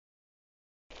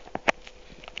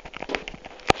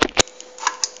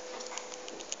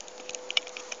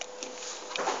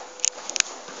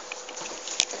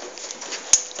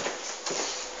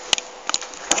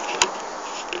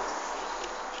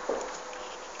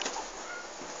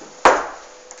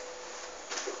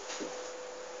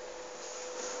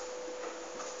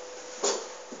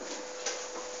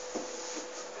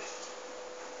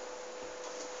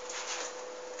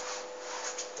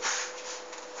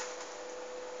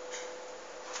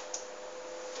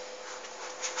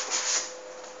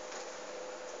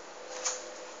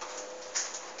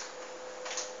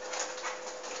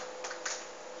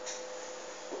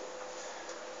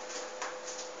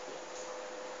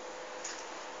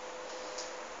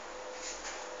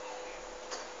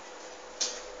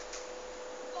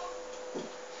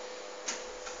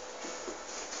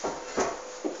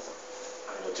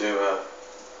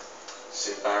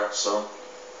song.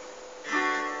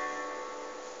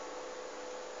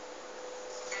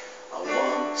 I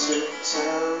want to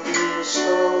tell you a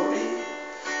story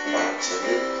about a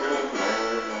little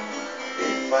man,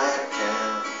 if I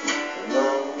can. A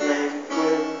gnome named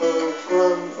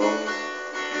Grumble,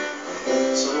 a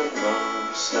little gnome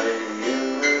stay in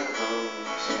their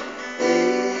homes,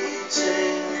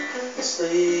 eating,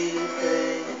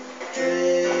 sleeping,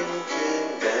 drinking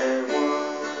their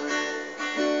wine.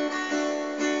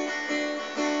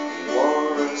 He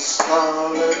wore a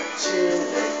scarlet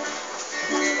tunic,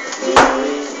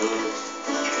 glowing hood,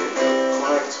 it looked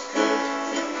quite good.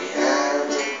 He had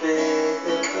a big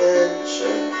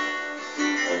adventure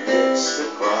amidst the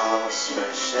grass,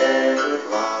 fresh air at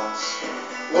last,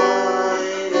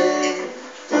 whining,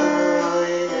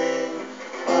 dining,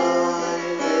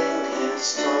 biding his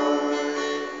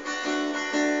time.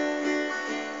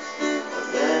 And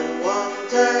then one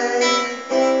day,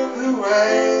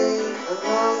 hooray,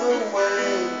 another way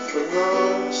for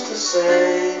gnomes to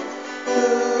say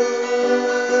hooray.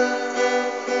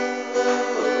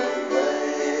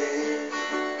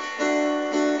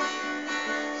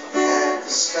 Look at the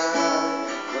sky,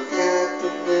 look at the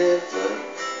river,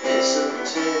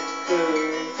 isn't it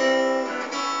good?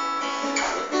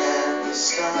 Look at the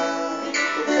sky,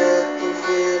 look at the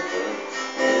river,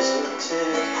 isn't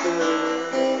it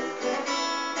good?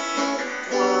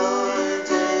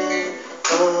 Winding,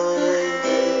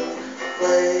 finding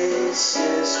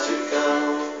places to go.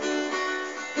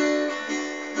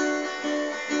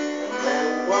 And then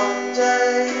one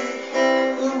day,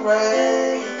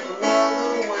 hooray,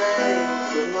 another way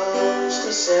for gnomes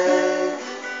to say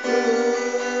hooray.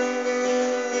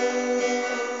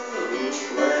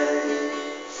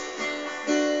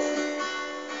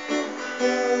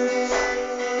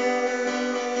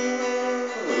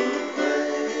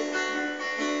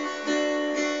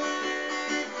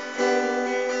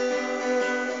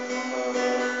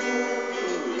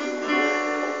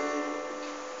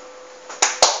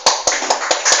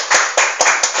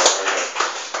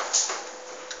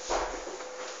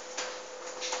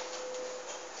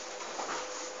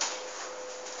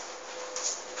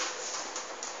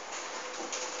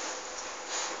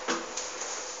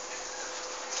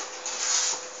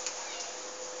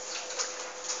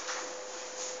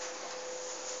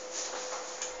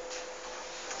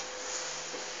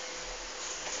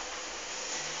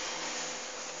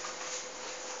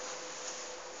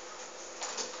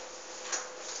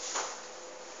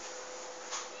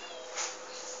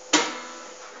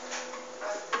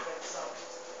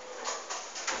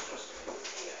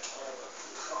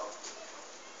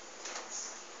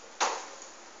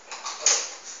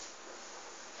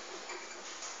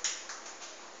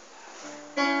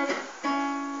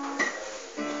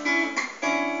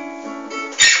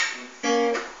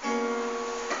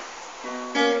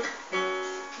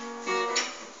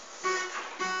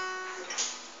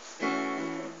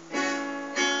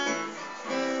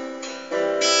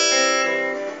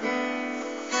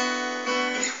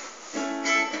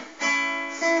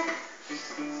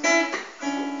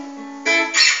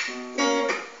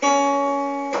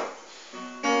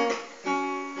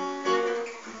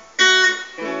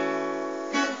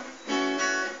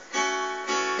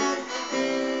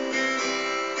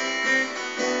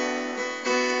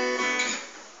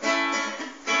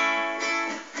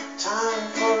 Time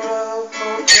for a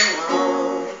broken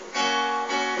heart,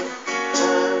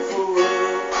 time for a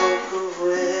book of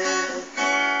red,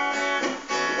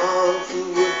 long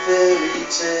through a fairy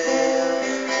tale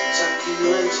to tuck you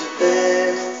into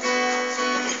bed,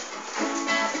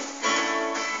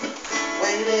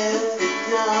 waiting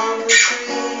beyond the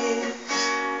trees,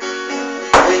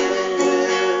 waiting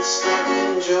with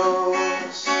stocking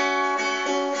jaws,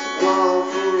 long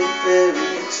for a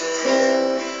fairy tale.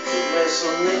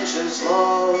 Wrestle nature's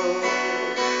law.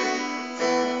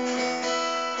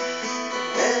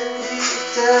 When the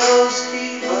devil's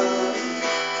keeper,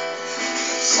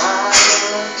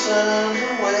 silent turned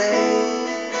away,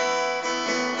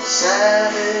 a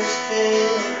savage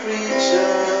king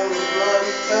creature with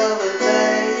bloody colored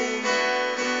day.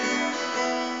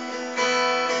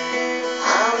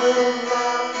 I will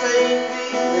not feign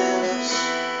weakness,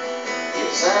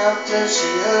 it's after she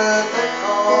heard the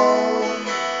call.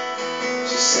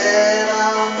 She said,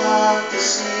 I'll not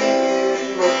deceive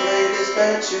you, my blade is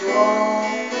bet you all.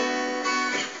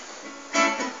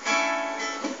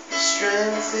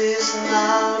 Strength is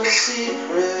not a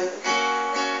secret,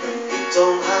 it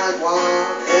don't hide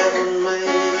what heaven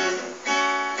made.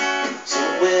 So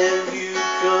when you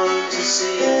come to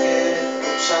seek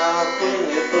it, sharpen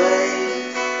your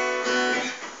blade.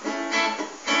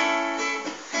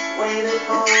 Waiting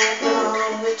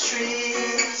on the tree.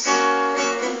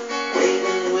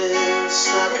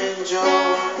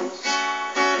 angels,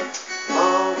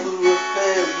 all through a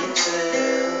fairy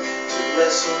tale to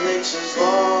wrestle nature's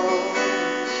laws.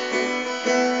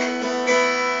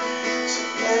 So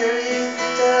bury the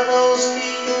devil's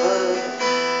keeper,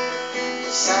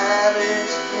 the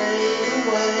savage came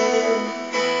away.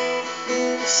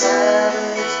 The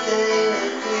savage came a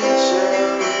creature,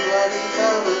 bloody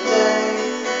of the day.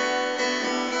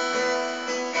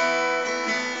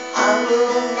 I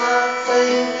will not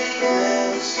feign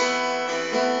weakness,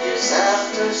 years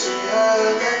after she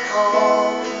heard that call.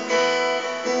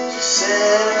 She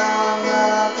said, I'll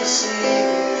not deceive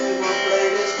you, my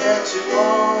blade is dead to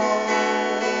all.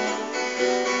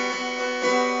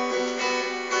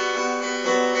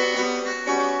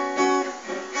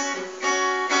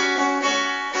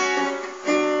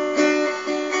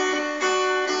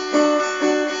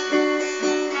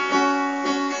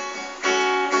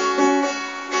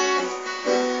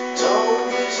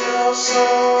 So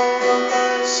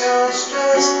much your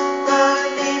stress, my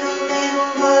needle,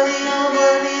 my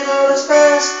needle is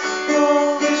fast.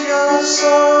 Don't lose your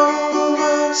soul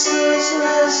amongst this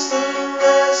rest, the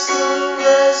rest, the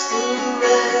rest, the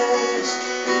rest.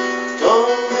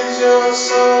 Don't lose your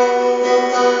soul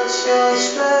amongst your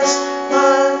stress,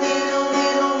 my needle,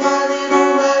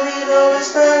 my needle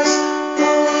is fast.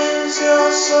 Don't lose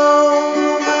your soul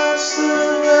amongst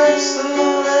the rest, the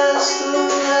rest, the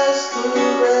rest, the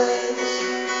rest.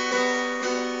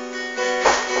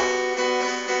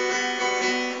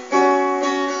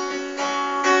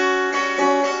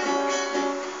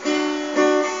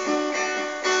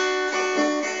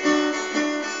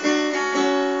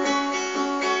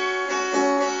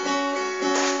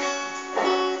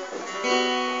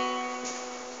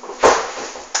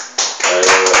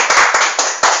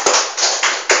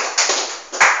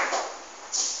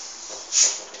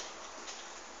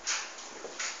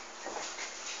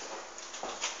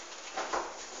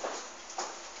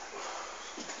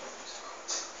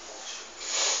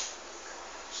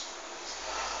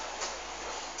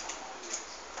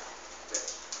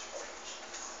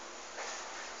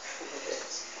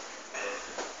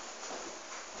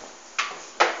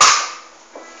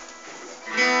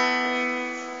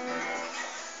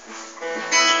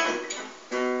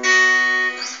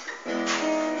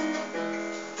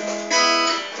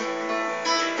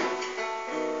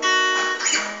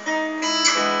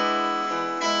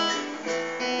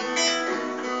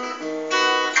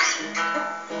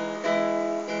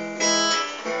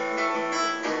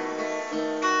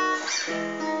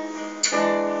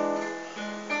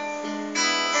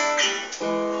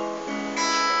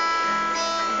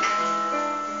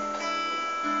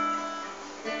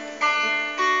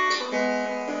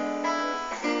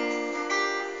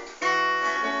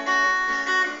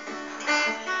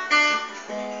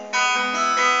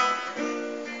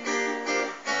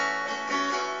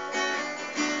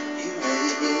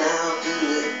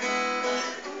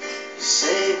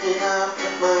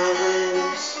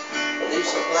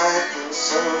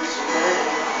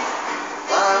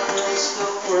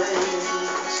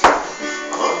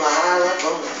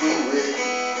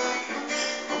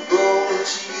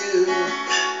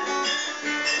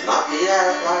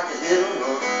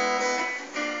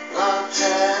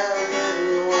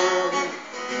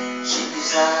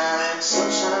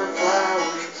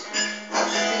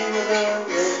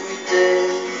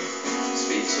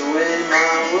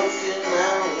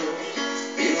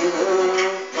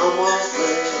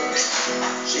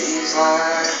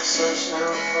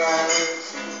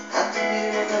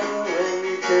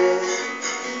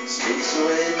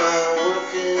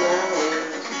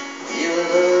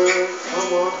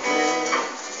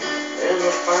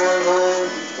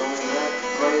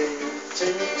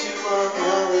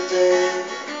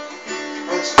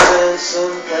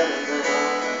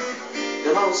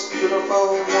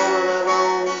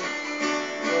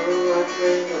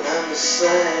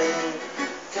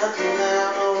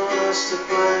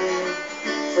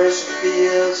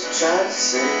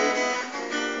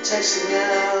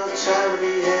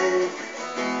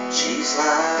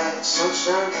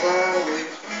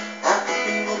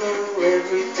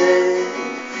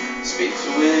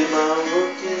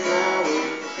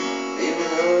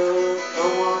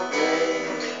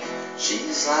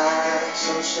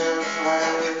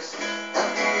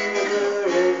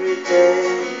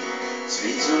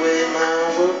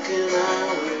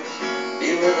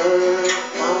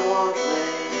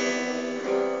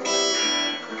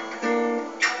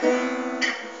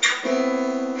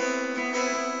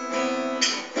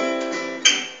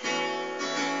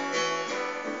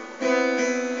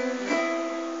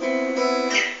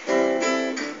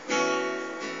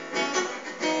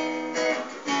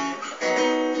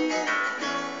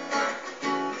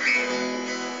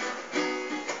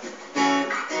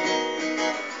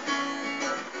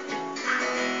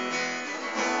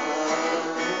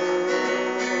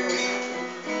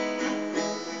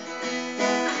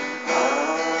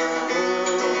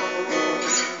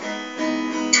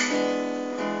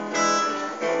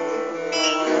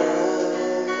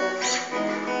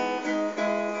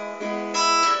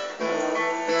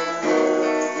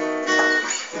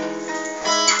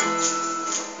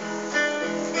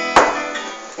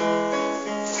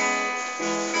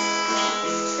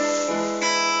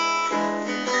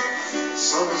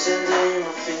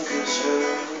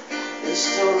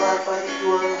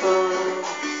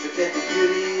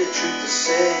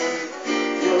 day.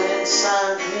 You're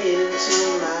inside me into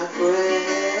my grave.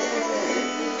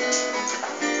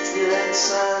 You're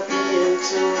inside me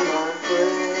into my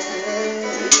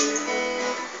grave.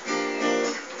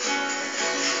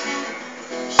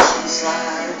 She's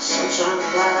like sunshine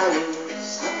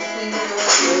flowers, I feel her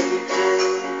every day.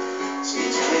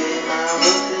 Sweeps away my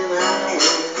working hours,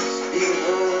 being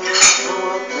her no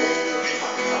one thing.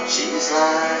 She's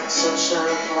like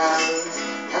sunshine flowers,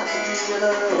 I can feel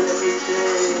her every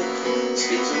day.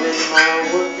 Sweeps away my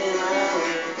working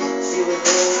hours, being her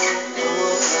no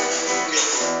one thing.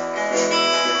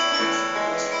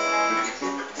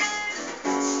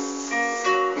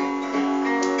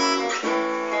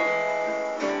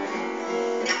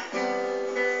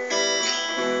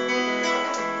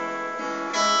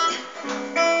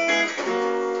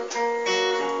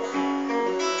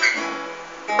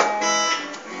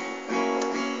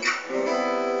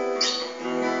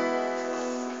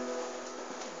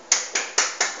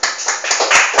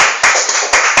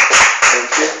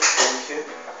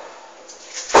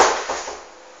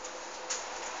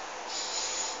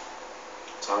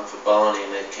 Time for Barney,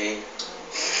 Mickey.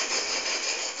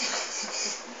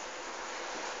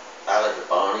 Ballad of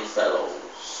Barney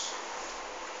Fellows.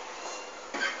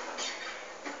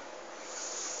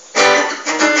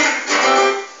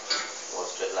 Oh,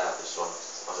 it's a bit loud, this one.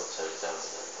 I'm going to turn it down a bit.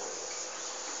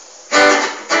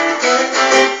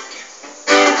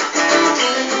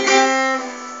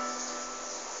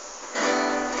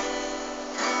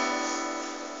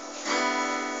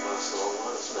 That's the wrong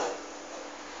one, isn't it?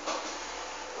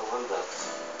 I wonder.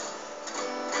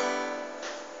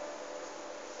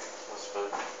 That's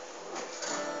better.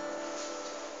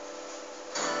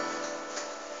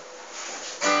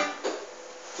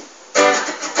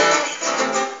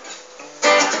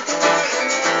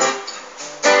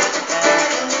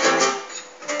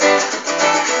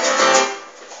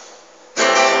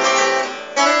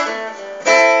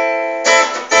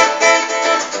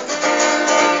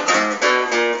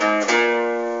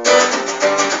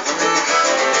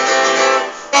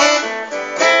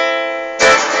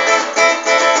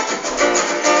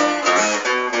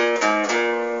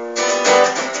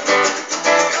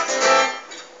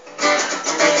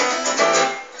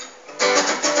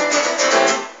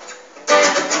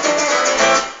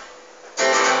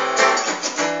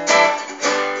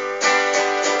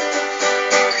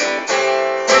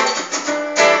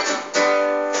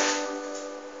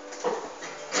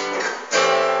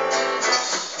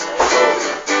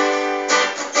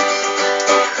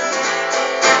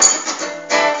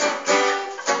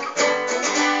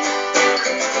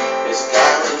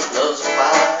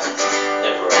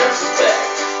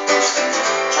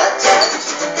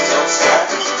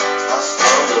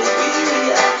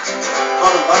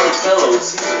 Fellows,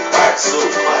 he's a quite so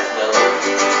quite mellow.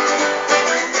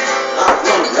 Not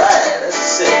one right, as I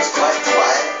said, it's quite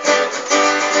quiet.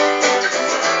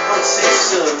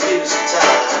 Conversation gives me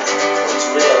time to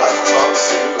realize I'm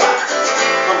talking line.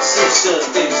 Conversation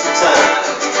gives me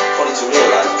time to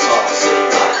realize I'm talking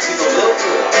line. He's a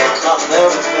milkman, not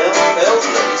Melvin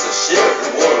Felton. He's a sheriff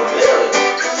in Waterbury,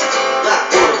 not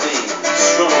one of these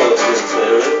strung up in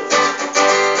Barrett.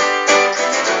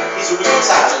 He's a real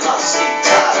tired, not skate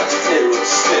tired.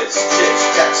 Smith's, Chips,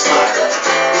 Cat Snyder.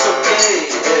 He's okay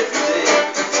every day.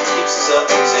 Keeps us up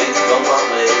and takes on my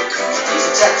mate. He's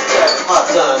a taxi driver,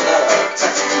 part-time, not a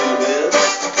taxi crew.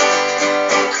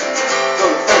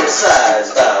 Don't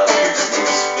fantasize about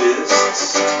useless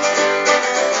fists.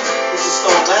 He's a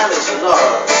storm manager,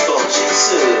 not a storm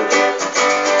chaser.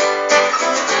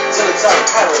 He's an exotic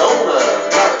pirate owner,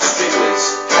 not a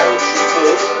extremist pirate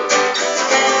trooper.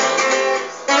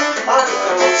 Barney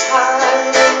Fellows high.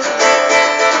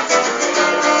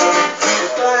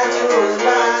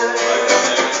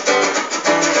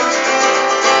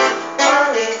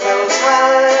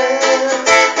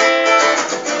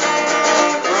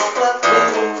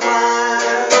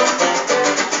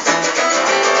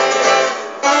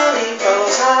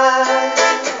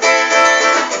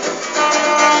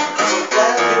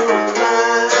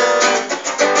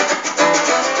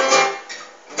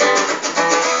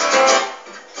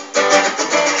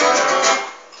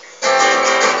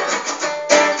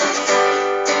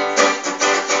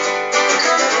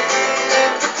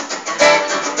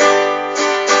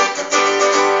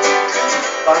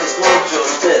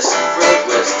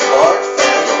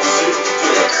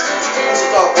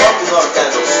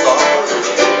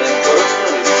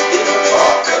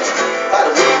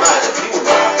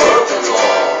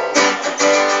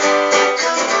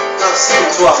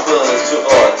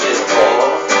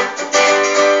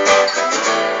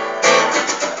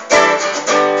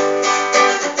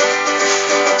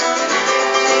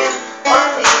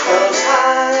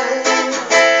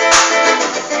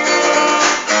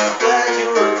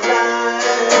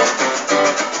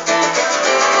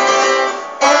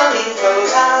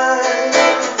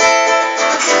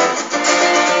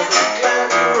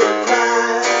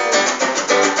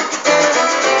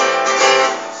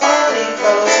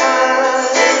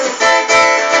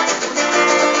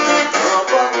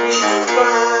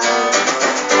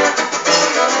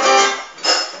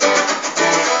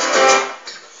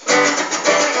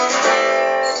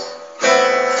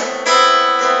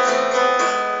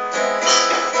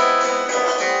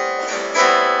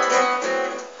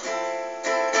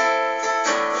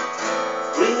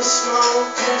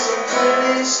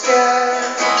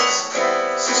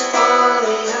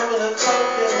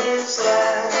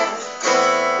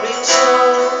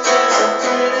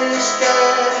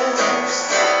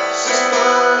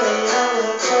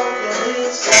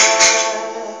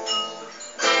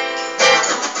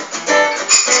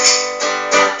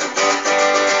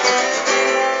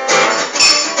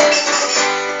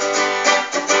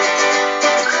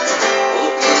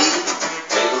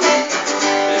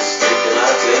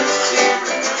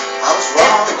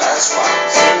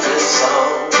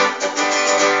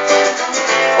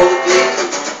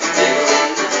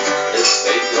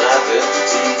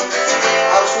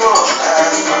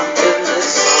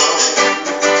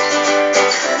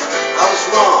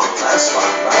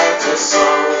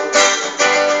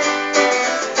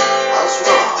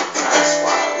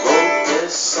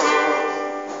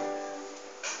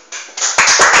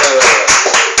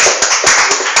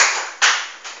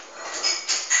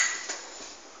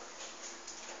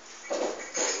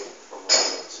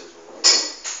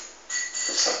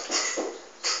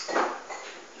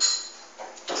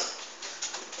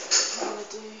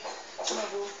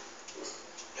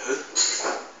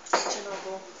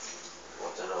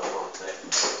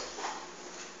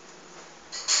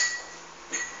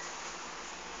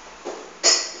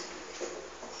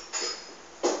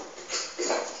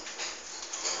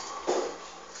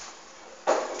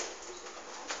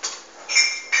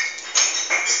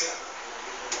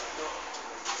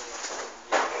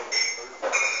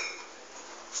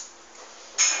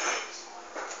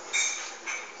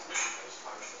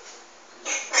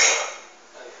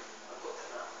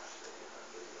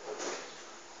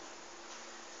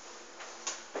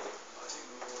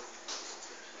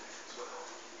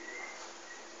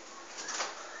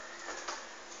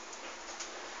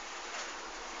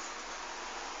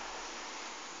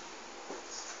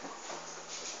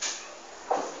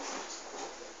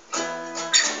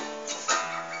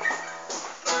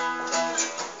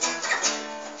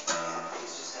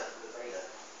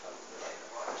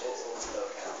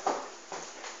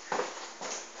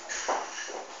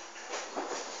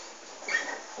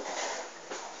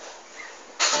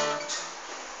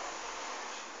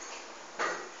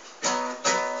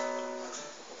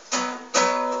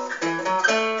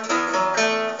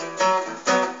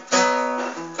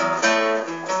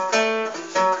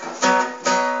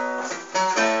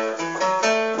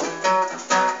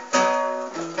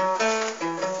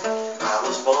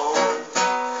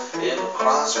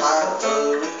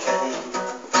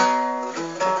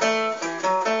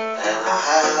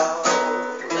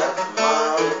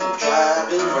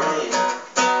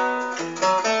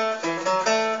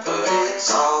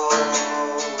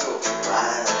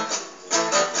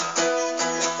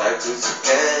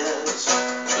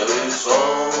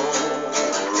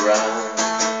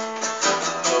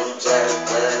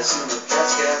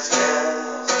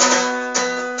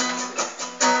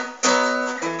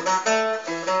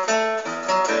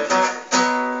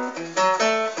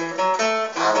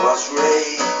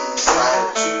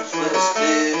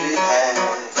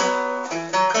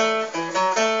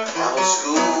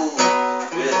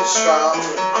 a straw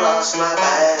across my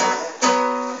back.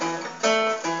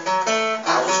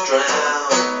 I was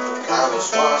drowned, I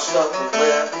was washed up and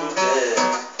left for dead.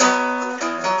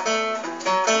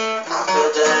 I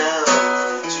fell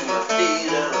down to my feet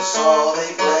and I saw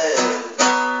they bled.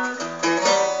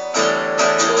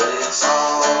 But it's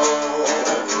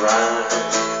alright.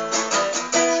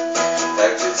 In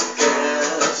fact, it's a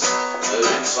guess, but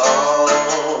it's alright.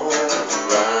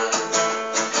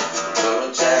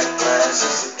 Remember Jack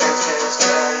Glasses, the cat.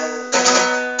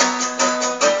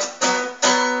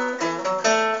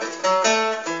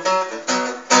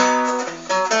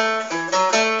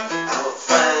 I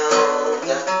found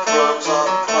that the crumbs of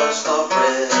the crust of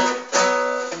bread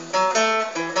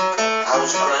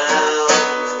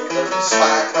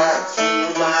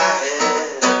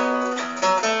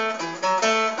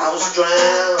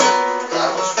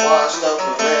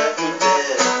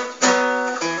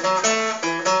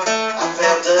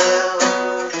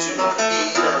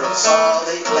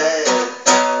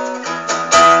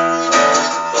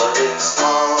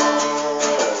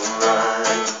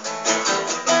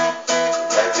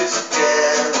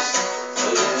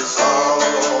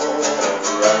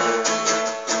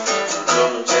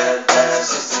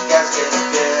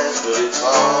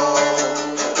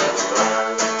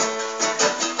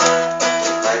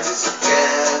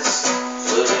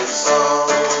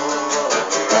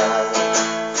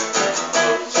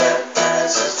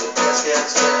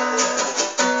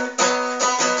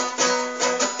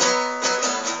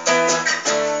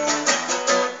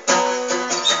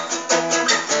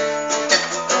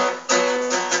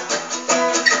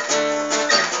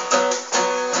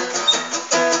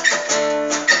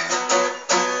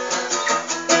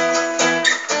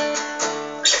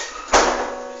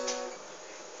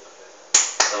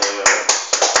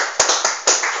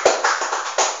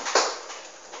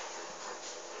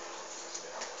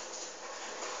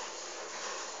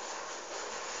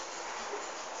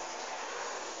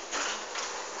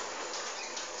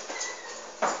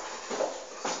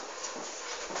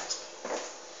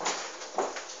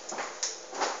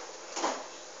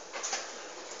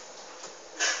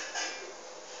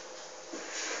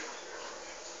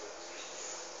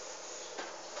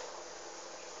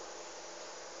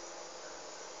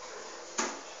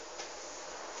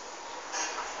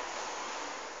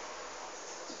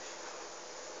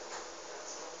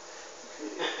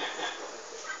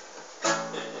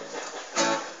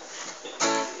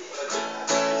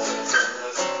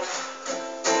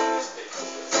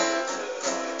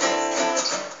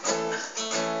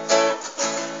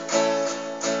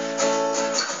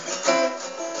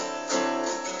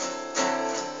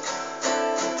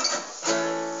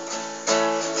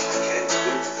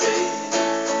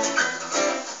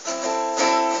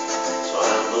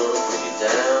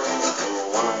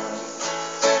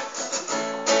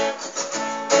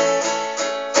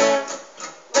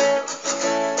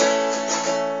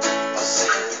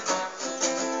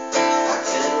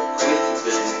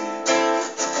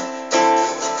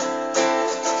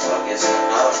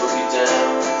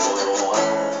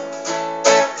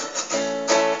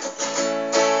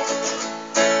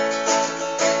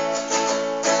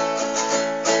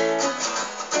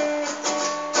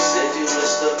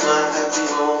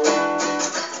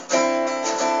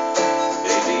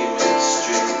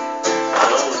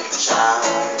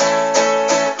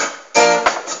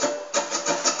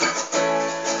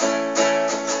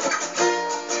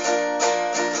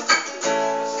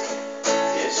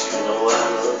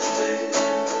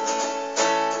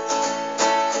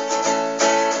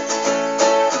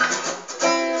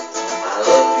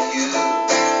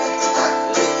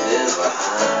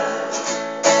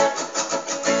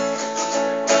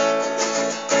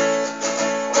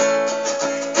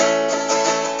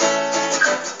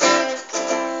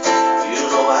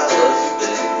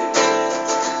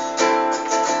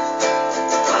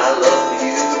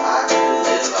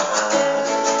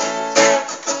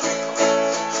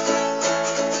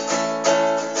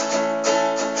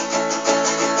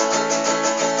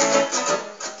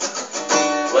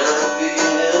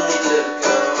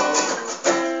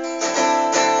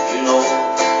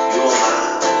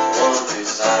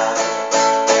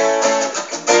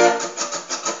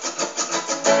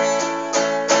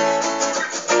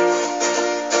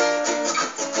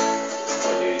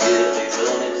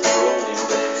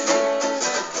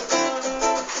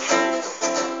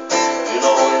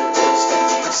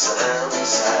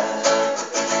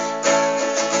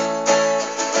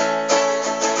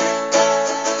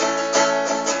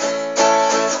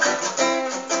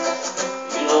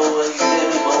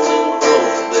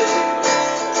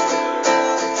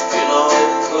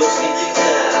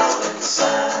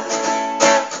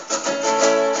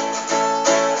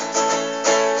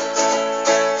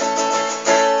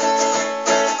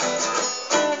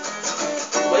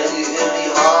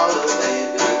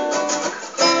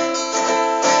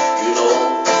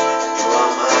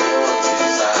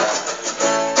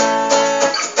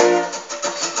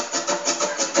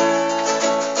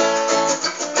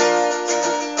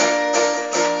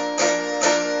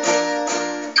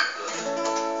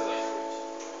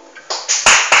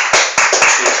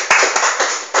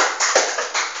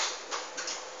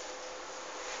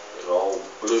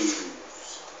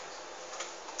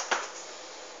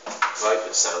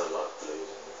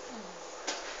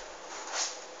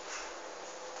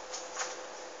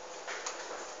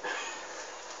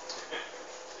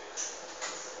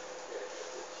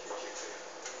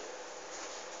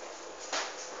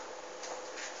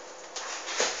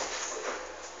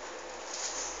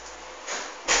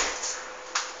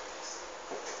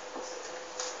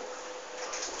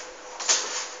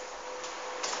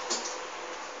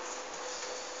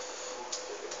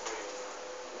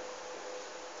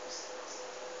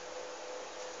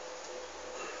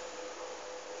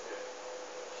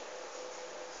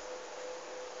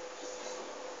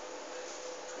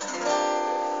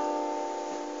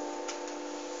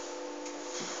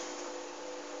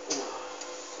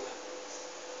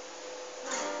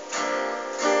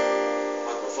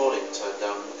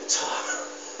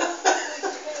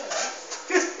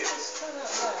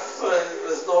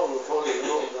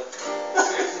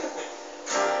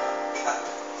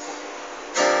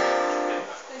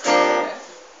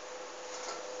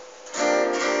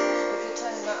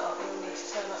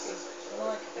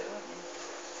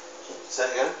Say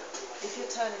it again? If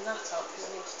you're turning that up, you'll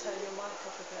need to turn your mic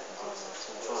up a bit as well.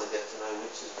 I'm trying to get to know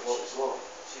which is what.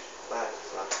 That.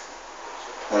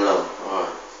 Hello,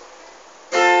 alright.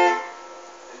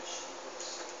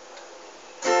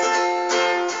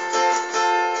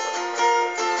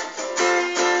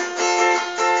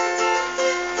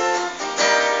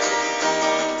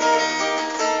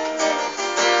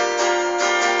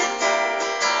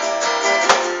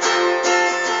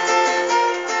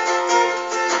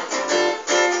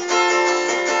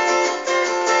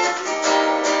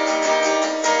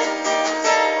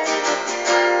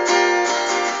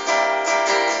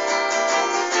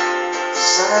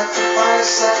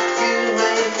 Sacrifice that you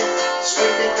made,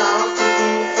 scraping off the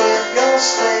roof of your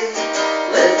spade,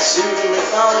 led to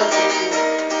mythology,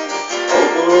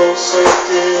 overall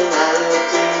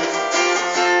certainty.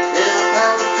 In a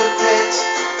powder pit,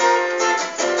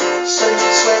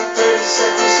 soaking sweat 30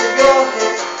 seconds of your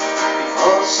head,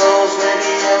 before souls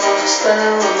radio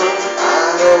experiment.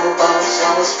 I know about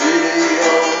Thomas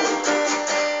video,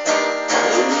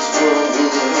 and it's one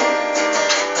wood.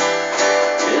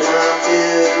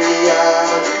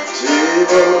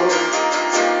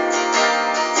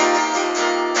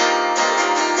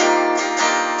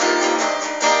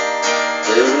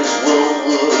 There is one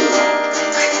word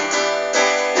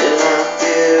in our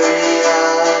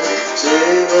periodic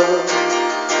table.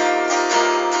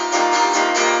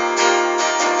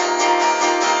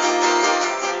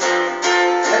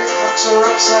 Helicopters are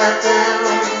upside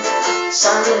down,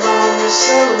 signing on your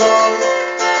celluloid.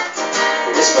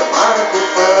 Whisper particle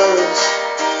fuzz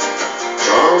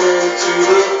drawn into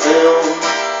the film.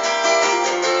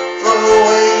 Throw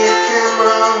away your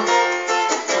camera,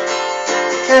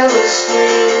 careless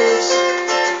screens.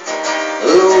 The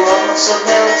robots are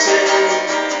melting,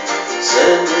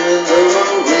 sending the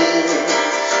Marines.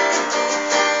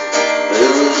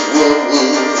 There is one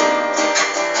word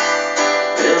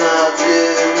in our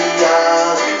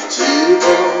periodic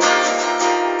table.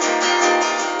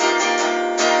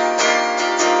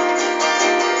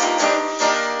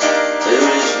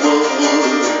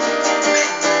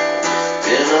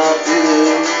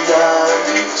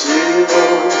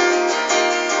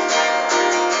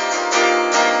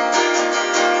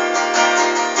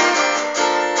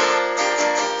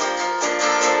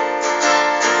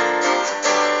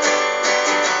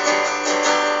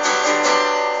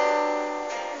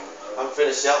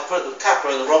 I'll put the capper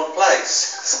in the wrong place.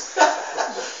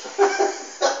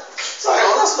 So hang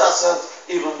on, that sounds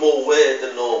even more weird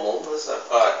than normal.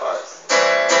 Alright.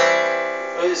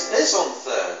 It's on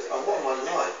third. Oh, what am I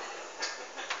like?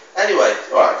 Anyway,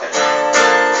 right, okay.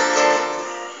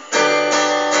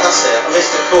 That's it, I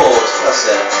missed the chord. That's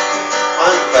it.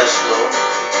 I'm professional.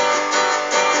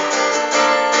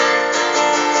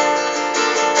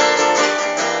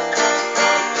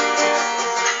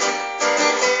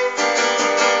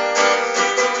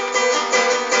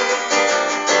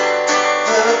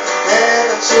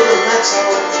 To the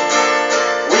metal,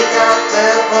 we got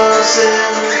devils in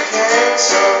the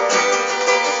kettle.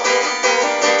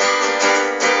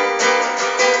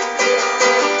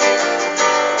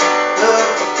 Look,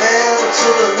 prepared to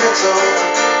the metal,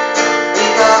 we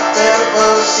got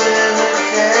devils in the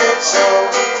kettle.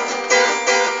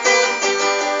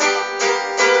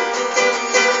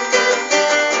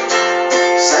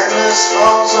 Sadness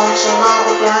falls on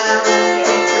Chernobyl ground,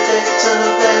 predict an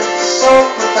event so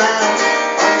profound.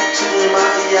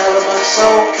 My elements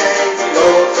okay,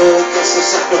 Lord forgets the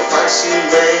sacrifice you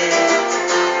made.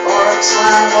 For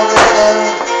X-Land or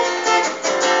whatever,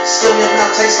 still you now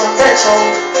taste like metal.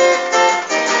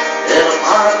 In a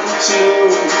particle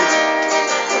tune,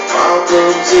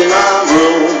 problems in our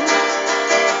room.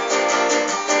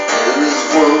 There is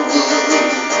one word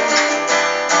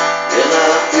in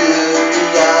our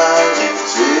periodic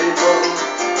table.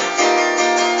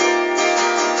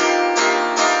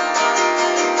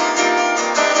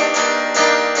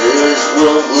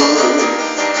 One word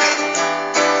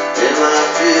in my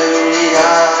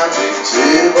periodic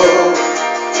table.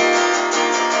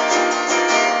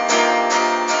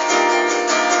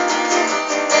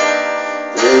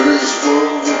 There is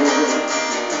one word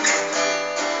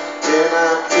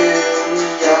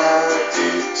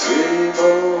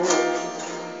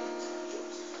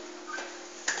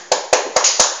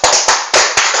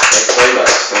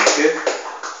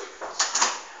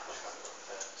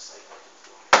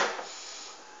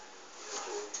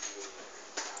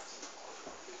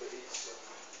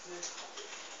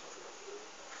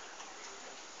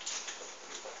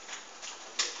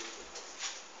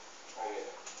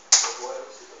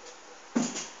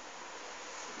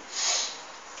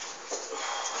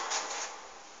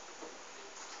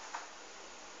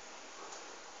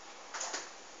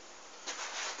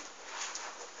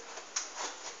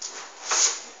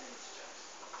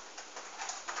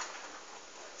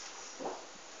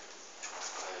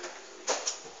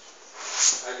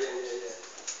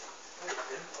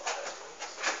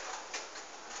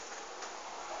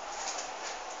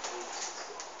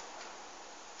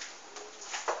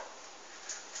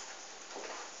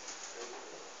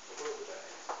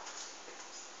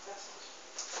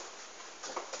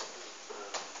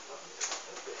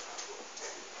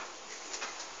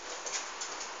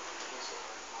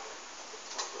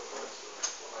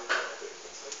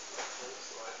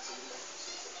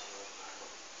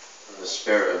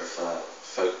of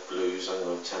folk blues. I'm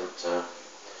going to attempt a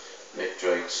Mick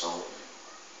Drake song.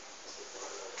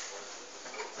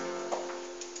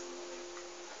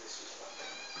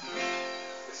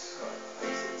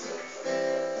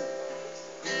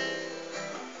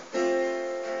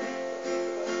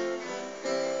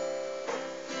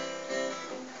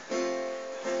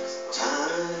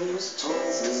 Time has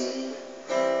told me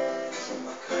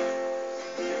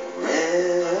you're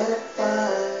rare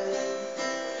fine,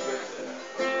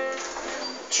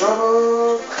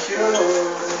 trouble cure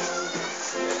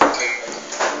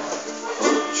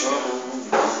for troubled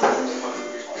mind.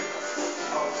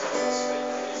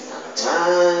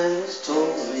 Time has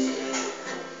told me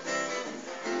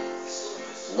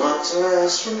not to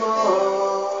ask for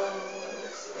more.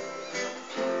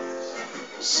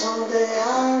 Someday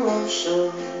our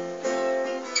ocean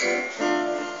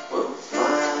will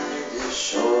find its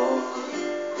shore.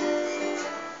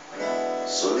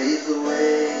 So leave the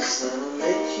ways that are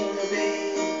making you be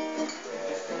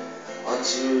what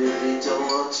you really don't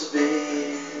want to be.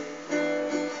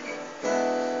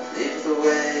 Leave the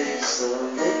ways that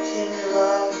are making you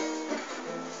love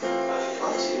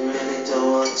what you really don't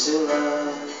want to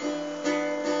love.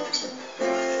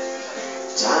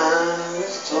 Time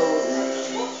has told me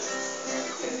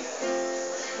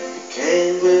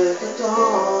came with the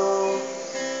dawn,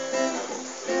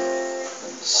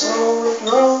 so with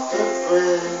no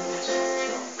footprint,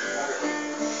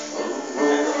 or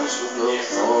rose with no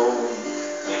thorn.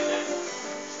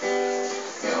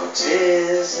 Your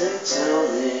tears, they tell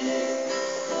me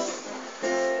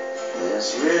there's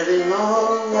really no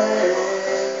way,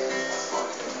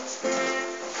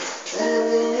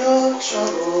 ending your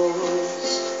troubles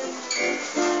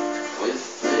with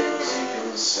things you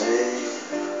can say.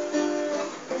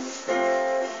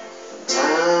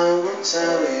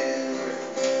 Tell you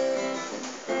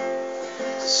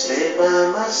to stay by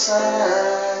my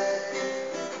side,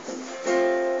 to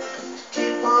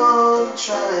keep on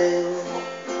trying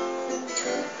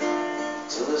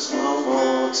till there's no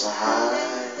more to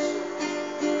hide.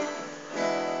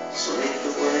 So leave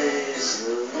the ways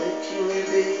that are making you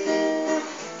be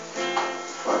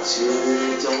what you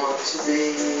really don't want to be.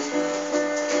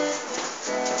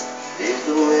 Leave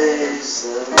the ways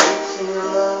that are making you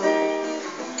love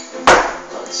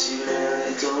what you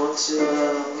really don't want to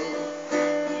love.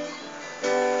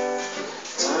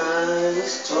 Time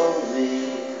has told me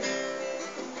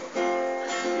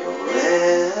you're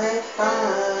really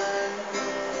fine,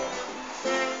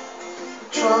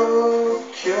 trouble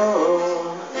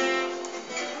cure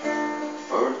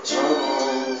for a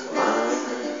troubled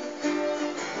mind.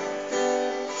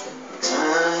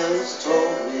 Time has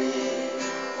told me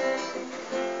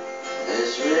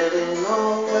there's really no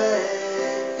way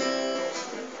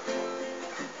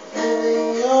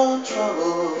your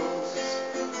troubles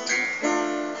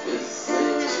with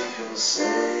things you can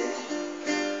say.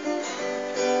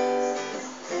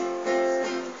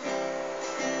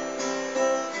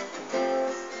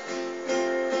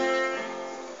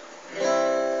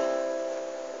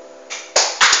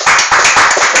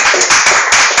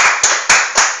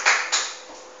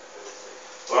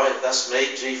 Right, that's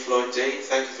me, G-Floyd-D.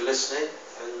 Thank you for listening,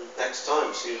 and next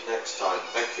time, see you next time.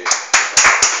 Thank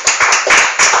you.